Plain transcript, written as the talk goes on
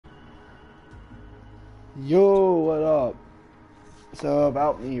Yo, what up? So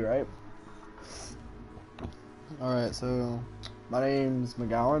about me, right? Alright, so my name's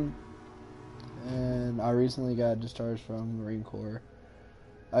McGowan, and I recently got discharged from the Marine Corps.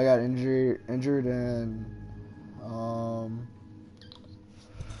 I got injured and um,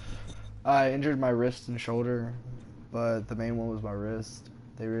 I injured my wrist and shoulder, but the main one was my wrist.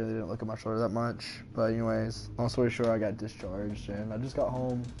 They really didn't look at my shoulder that much. But anyways, long story short, I got discharged, and I just got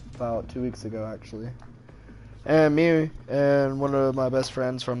home about 2 weeks ago, actually. And me and one of my best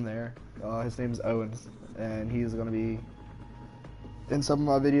friends from there, his name's Owens, and he's gonna be in some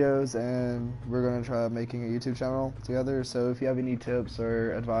of my videos, and we're gonna try making a YouTube channel together. So if you have any tips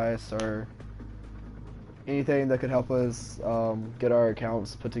or advice or anything that could help us get our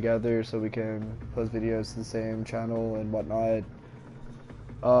accounts put together so we can post videos to the same channel and whatnot,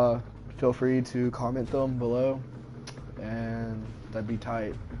 feel free to comment them below, and that'd be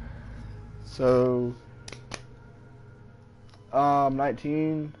tight. So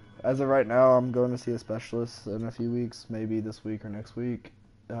 19. As of right now, I'm going to see a specialist in a few weeks, maybe this week or next week,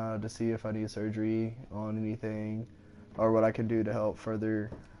 to see if I need surgery on anything or what I can do to help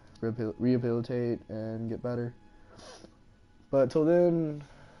further rehabilitate and get better. But till then,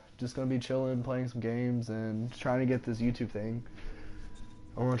 just gonna be chilling, playing some games, and trying to get this YouTube thing.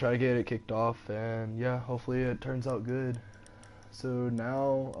 I want to try to get it kicked off, and yeah, hopefully it turns out good. So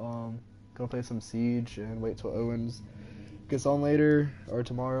now, gonna play some Siege and wait till Owens gets on later or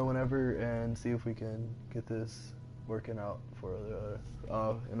tomorrow, whenever, and see if we can get this working out for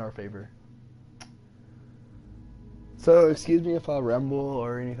in our favor. So excuse me if I ramble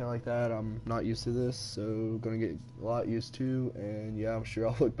or anything like that. I'm not used to this, so gonna get a lot used to, and yeah, I'm sure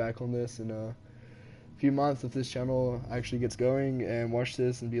I'll look back on this in a few months if this channel actually gets going and watch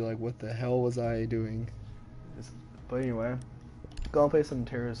this and be like, what the hell was I doing? But anyway, gonna play some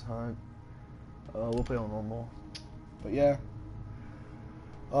Terrorist Hunt. We'll play on normal. But yeah,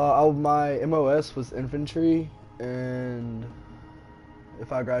 my MOS was infantry, and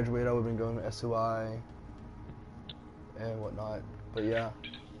if I graduate, I would have been going to SOI and whatnot. But yeah,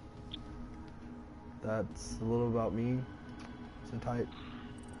 that's a little about me. So tight.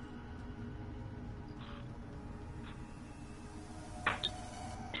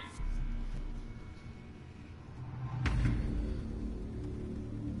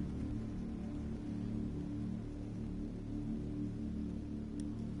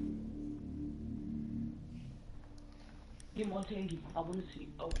 Give me one tangy. I want to see.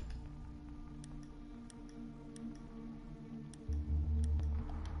 Oh.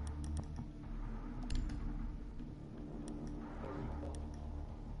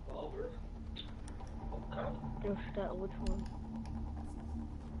 What's that? Which one?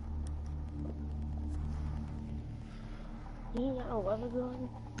 You got a weather gun?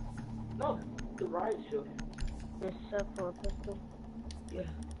 No, the riot shield. This set for a pistol? Yeah.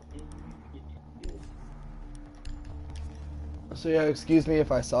 So yeah, excuse me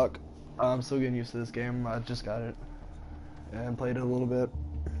if I suck. I'm still getting used to this game. I just got it and played it a little bit.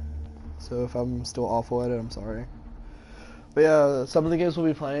 So if I'm still awful at it, I'm sorry. But yeah, some of the games we'll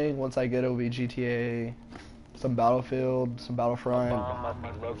be playing once I get it will be GTA, some Battlefield, some Battlefront,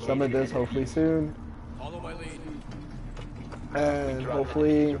 some of this hopefully soon. Follow my lead. And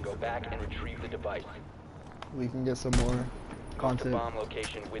hopefully Go back and retrieve the device. we can get some more content Bomb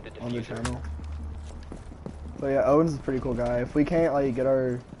location with the on the diffuser. channel. But yeah, Owens is a pretty cool guy. If we can't like get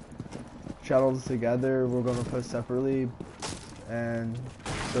our channels together, we're gonna post separately. And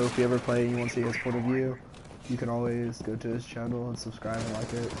so if you ever play and you want to see his point of view, you can always go to his channel and subscribe and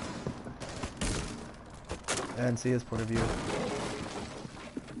like it. And see his point of view.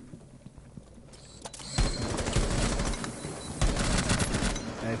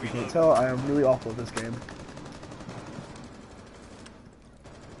 And if you can't tell, I am really awful at this game.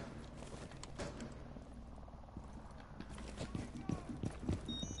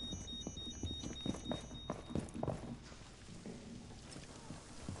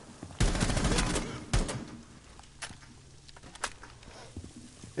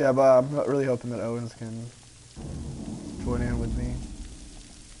 Yeah, but I'm not really hoping that Owens can join in with me.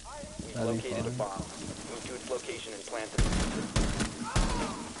 We've That'd be located a fun. bomb. Move to its location and plant the diffuser.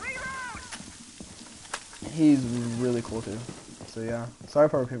 He's really cool too. So yeah, sorry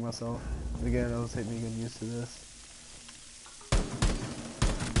if I repeat myself. Again, it'll take me getting used to this.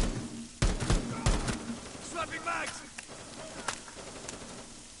 Swapping mags.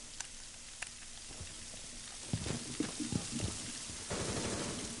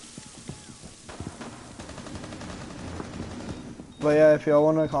 But yeah, if y'all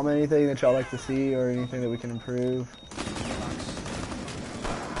want to comment anything that y'all like to see or anything that we can improve,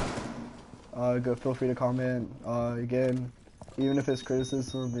 go feel free to comment. Again, even if it's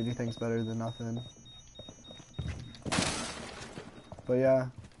criticism, anything's better than nothing. But yeah,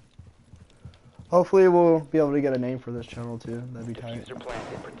 hopefully we'll be able to get a name for this channel too. That'd be tight. Diffuser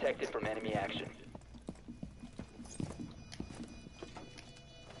planted, protected from enemy action.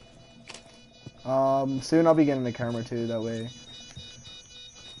 Soon I'll be getting a camera too. That way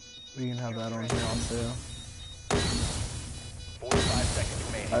we can have that on here also. 45 seconds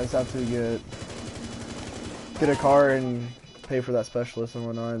remaining. I just have to get a car and pay for that specialist and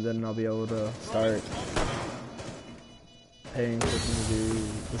whatnot, and then I'll be able to start paying for them to do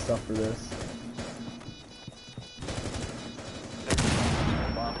the stuff for this.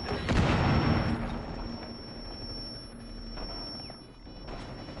 Bomb is defused.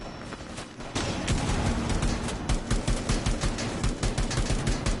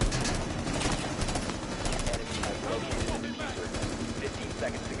 Enemy has located the diffuser. 15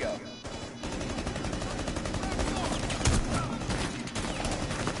 seconds to go.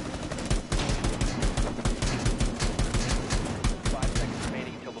 5 seconds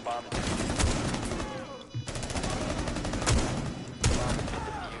remaining until the bomb is defused. The bomb has been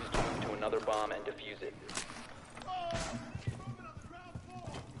defused. Move to another bomb and defuse it.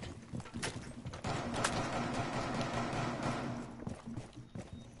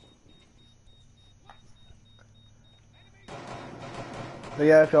 But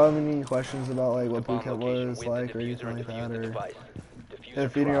yeah, if y'all have any questions about like what Bomb boot camp location was with the like or diffuser anything and like defuse that, the or device. Diffuser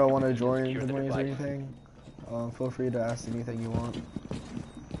if any of y'all dropped. want to Defuse join secure the the boys or device. anything, feel free to ask anything you want.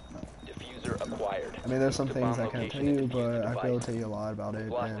 Diffuser acquired. I mean, there's some Move to things bomb I can't tell location and you, defuse the but I feel device. tell you a lot about it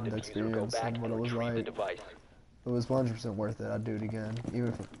Lost and the the diffuser. Go experience back and what and it was retrieve the like. device. It was 100% worth it. I'd do it again.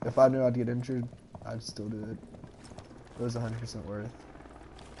 Even if I knew I'd get injured, I'd still do it. It was 100% worth.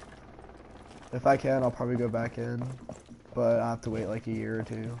 If I can, I'll probably go back in, but I have to wait like a year or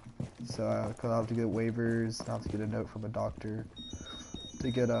two. So I'll have to get waivers. I have to get a note from a doctor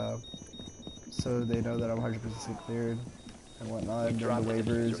to get so they know that I'm 100% cleared and whatnot. And then Drop the the waivers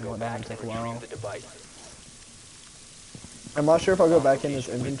diffuser. and Go whatnot back take and a while. retrieve the device. I'm not sure if I'll go back in as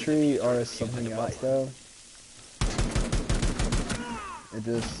Location with the infantry diffuser or and as defuse the something else device. though. It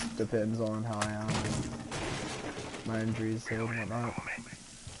just depends on how I am and my injuries healed and whatnot.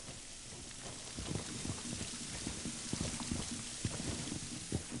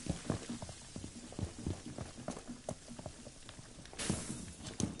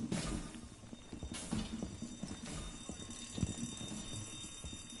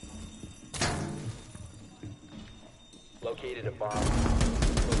 Located a bomb.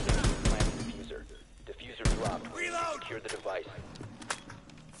 Location plant diffuser. Diffuser dropped. Reload! Secure the device.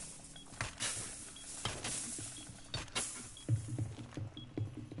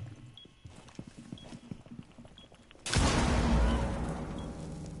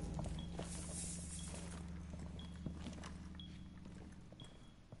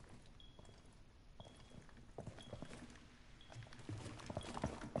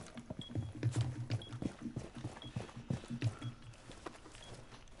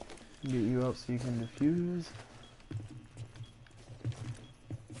 Get you up so you can defuse.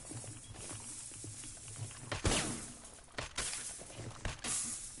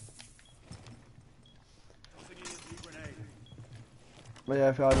 But yeah,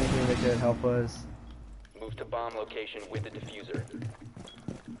 if y'all have anything that could help us, Move to bomb location with the diffuser.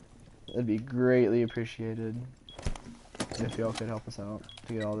 it'd be greatly appreciated if y'all could help us out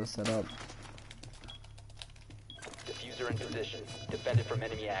to get all this set up. Diffuser in position. Defended from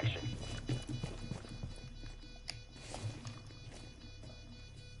enemy action.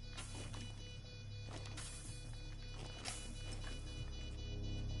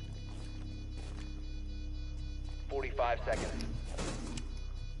 "45 seconds.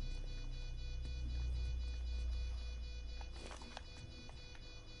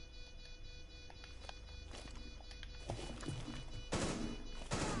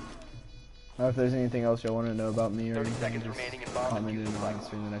 If there's anything else y'all want to know about me or 30 anything, seconds just remaining in bomb comment defusal and I'll cycle.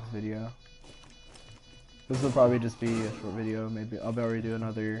 answer in the next video. This will probably just be a short video. Maybe I'll probably do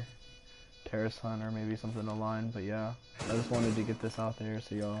another terrorist hunt or maybe something online. But yeah, I just wanted to get this out there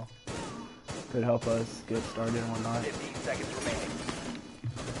so y'all could help us get started and whatnot. 15 seconds remaining.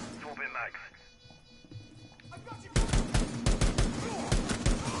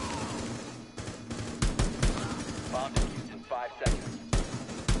 Bomb defused in 5 seconds.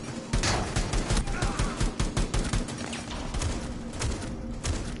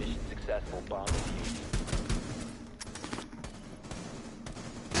 Mission successful. Bomb defused.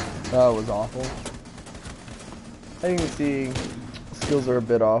 That was awful. As you can see, skills are a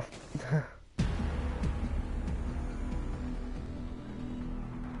bit off.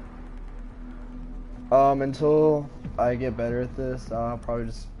 Until I get better at this, I'll probably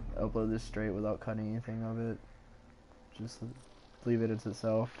just upload this straight without cutting anything of it. Just leave it as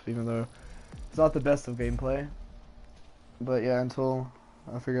itself, even though it's not the best of gameplay. But yeah, until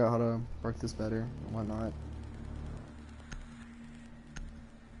I figure out how to work this better and whatnot,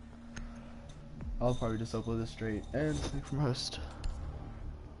 I'll probably just upload this straight and take from host.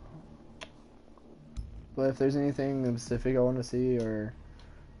 But if there's anything specific I want to see or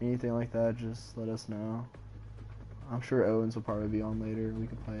anything like that, just let us know. I'm sure Owens will probably be on later. We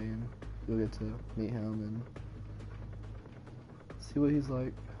could play and you'll get to meet him and see what he's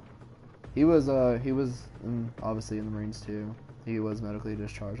like. He was obviously in the Marines too. He was medically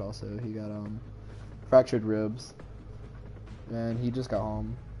discharged also. He got fractured ribs and he just got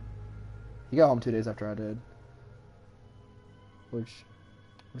home. He got home 2 days after I did, which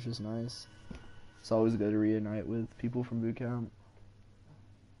is nice. It's always good to reunite with people from boot camp.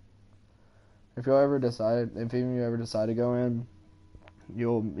 If you ever decide to go in,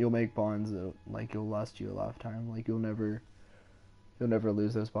 you'll make bonds that like you'll last you a lifetime. Like you'll never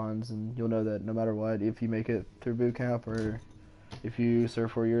lose those bonds, and you'll know that no matter what, if you make it through boot camp or if you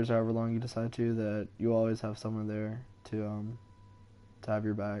serve 4 years, however long you decide to, that you'll always have someone there to have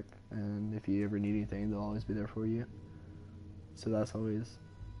your back, and if you ever need anything, they'll always be there for you. So that's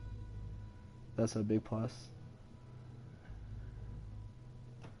a big plus.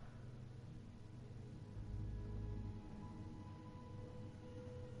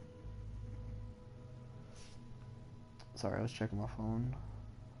 Sorry, I was checking my phone.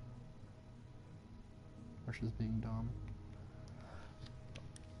 Or just being dumb.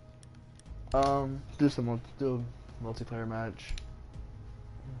 Do a multiplayer match.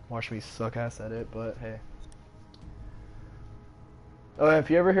 Watch me suck ass at it, but hey. Oh, if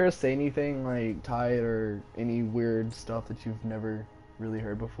you ever hear us say anything like tight or any weird stuff that you've never really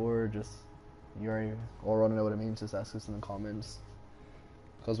heard before, just you already all want to know what it means, just ask us in the comments.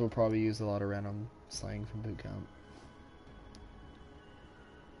 Because we'll probably use a lot of random slang from boot camp.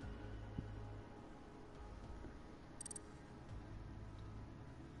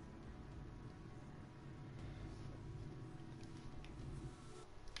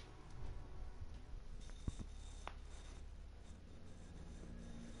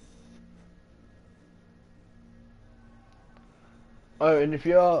 Oh, and if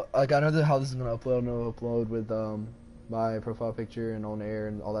you all, like, I know how this is gonna upload. I'm gonna upload with my profile picture and on air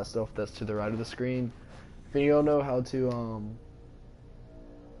and all that stuff that's to the right of the screen. If you don't know how to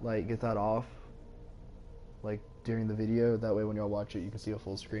like get that off, like during the video, that way when y'all watch it, you can see a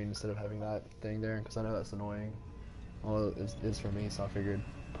full screen instead of having that thing there. Because I know that's annoying. Well, it's for me, so I figured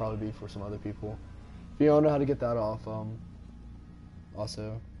probably be for some other people. If you don't know how to get that off,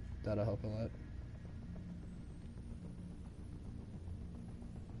 also that'll help a lot.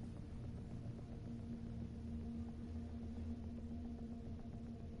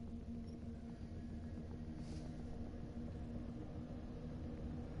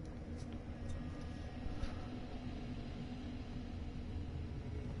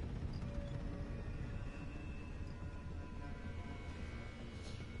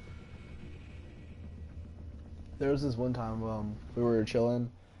 There was this one time we were chilling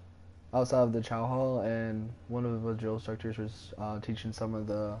outside of the chow hall, and one of the drill instructors was teaching some of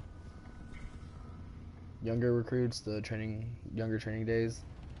the younger recruits, the younger training days,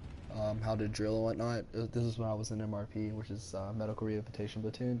 how to drill and whatnot. This is when I was in MRP, which is Medical Rehabilitation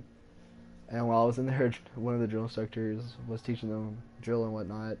Platoon. And while I was in there, one of the drill instructors was teaching them drill and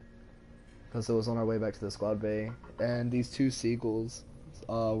whatnot, because it was on our way back to the squad bay. And these two seagulls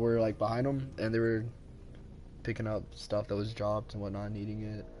were like behind them, and they were picking up stuff that was dropped and whatnot, needing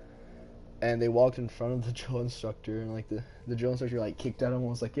it. And they walked in front of the drill instructor, and like the drill instructor like kicked at him and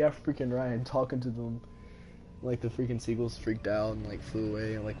was like, "Yeah, freaking Ryan," talking to them. Like the freaking seagulls freaked out and like flew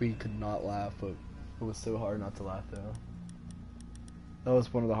away, and like we could not laugh, but it was so hard not to laugh though. That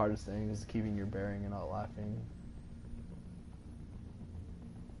was one of the hardest things, is keeping your bearing and not laughing.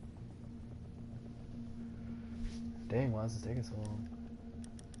 Dang, why is this taking so long?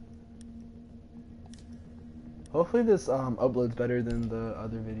 Hopefully this uploads better than the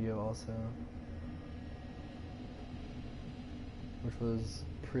other video also, which was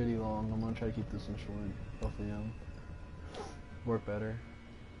pretty long. I'm gonna try to keep this one short. Hopefully work better.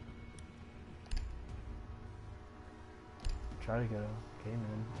 Try to get a game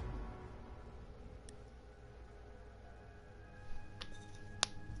in.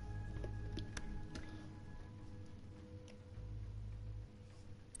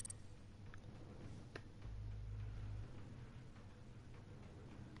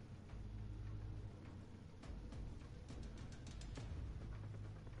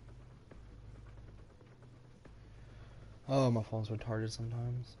 Oh, my phone's retarded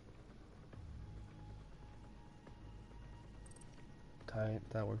sometimes. Tight,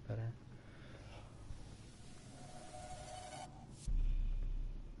 that worked better.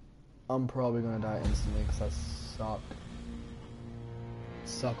 I'm probably gonna die instantly because I suck.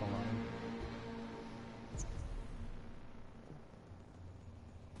 Suck online.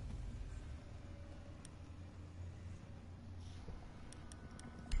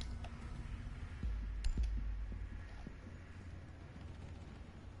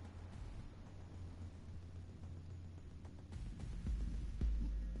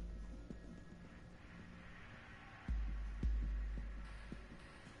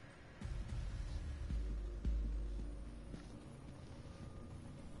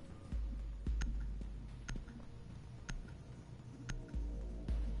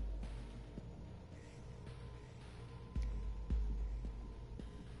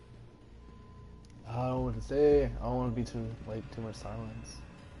 I don't know what to say. I don't want to be too much silence.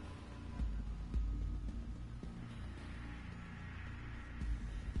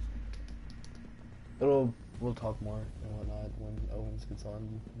 We'll talk more and whatnot when Owens gets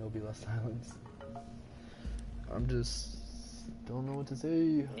on. There'll be less silence. I'm just don't know what to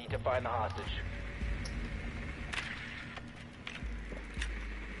say. Need to find the hostage.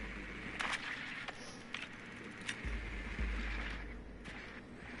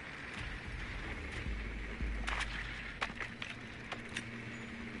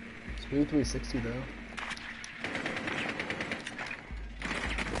 Smooth 360 though.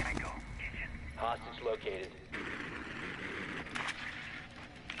 Hostage located.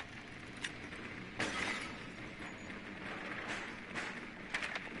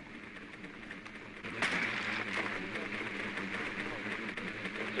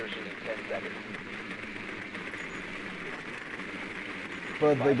 Insertion in 10 seconds.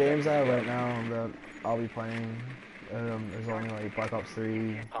 But the games I have right now that I'll be playing, there's only like Black Ops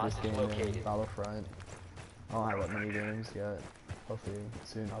 3, this game, and Battlefront. I don't have that many games yet. Hopefully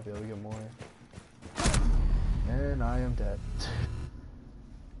soon I'll be able to get more. And I am dead.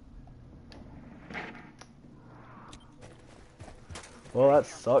 Well, that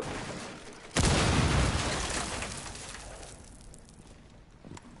sucked.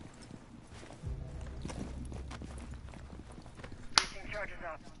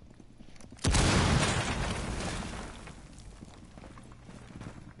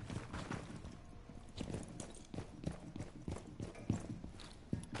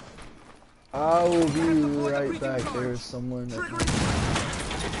 I will be right back. There's someone that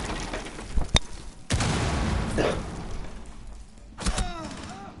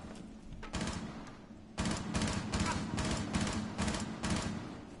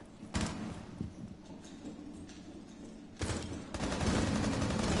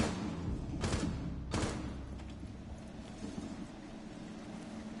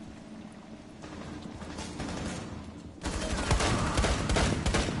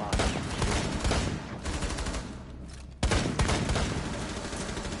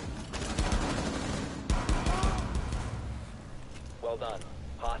Well done.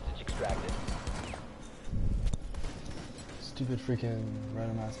 Hostage extracted. stupid freaking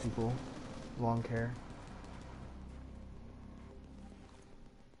random ass people. Long hair.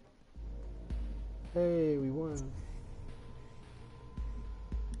 Hey, we won.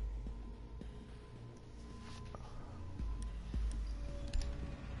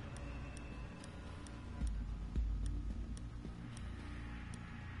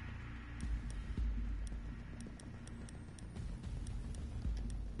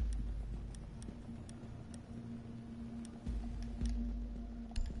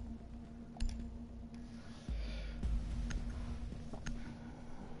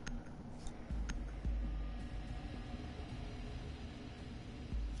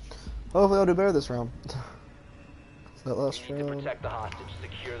 Hopefully I'll do better this round. That last You need to round, protect the hostage.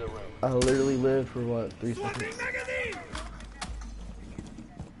 Secure the room. I literally lived for what, 3 seconds?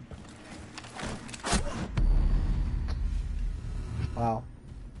 Wow.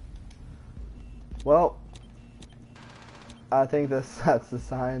 Well, I think that's the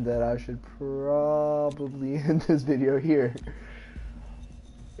sign that I should probably end this video here.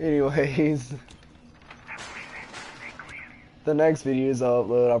 Anyways, the next videos I'll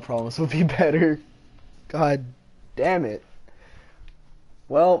upload, I promise, will be better. God damn it.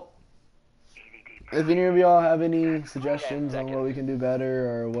 Well, if any of y'all have any suggestions on what we can do better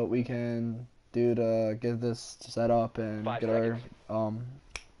or what we can do to get this set up and 5 get our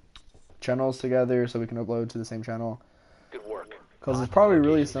channels together so we can upload to the same channel. Good work. Because it's probably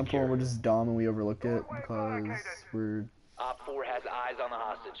really simple and we're just dumb and we overlook it because we're Op 4 has eyes on the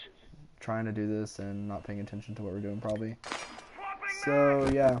hostage. trying to do this and not paying attention to what we're doing probably. So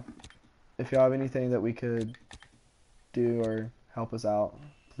yeah, if y'all have anything that we could do or help us out,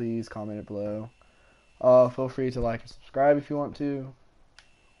 please comment it below. Feel free to like and subscribe if you want to,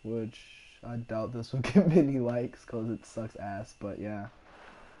 which I doubt this will get many likes because it sucks ass, but yeah.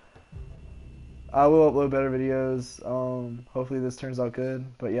 I will upload better videos. Hopefully this turns out good,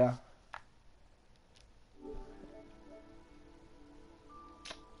 but yeah.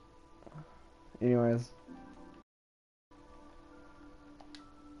 Anyways.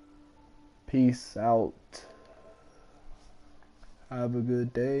 Peace out. Have a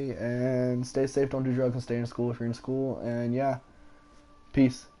good day and stay safe. Don't do drugs and stay in school if you're in school. And yeah,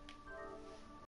 peace.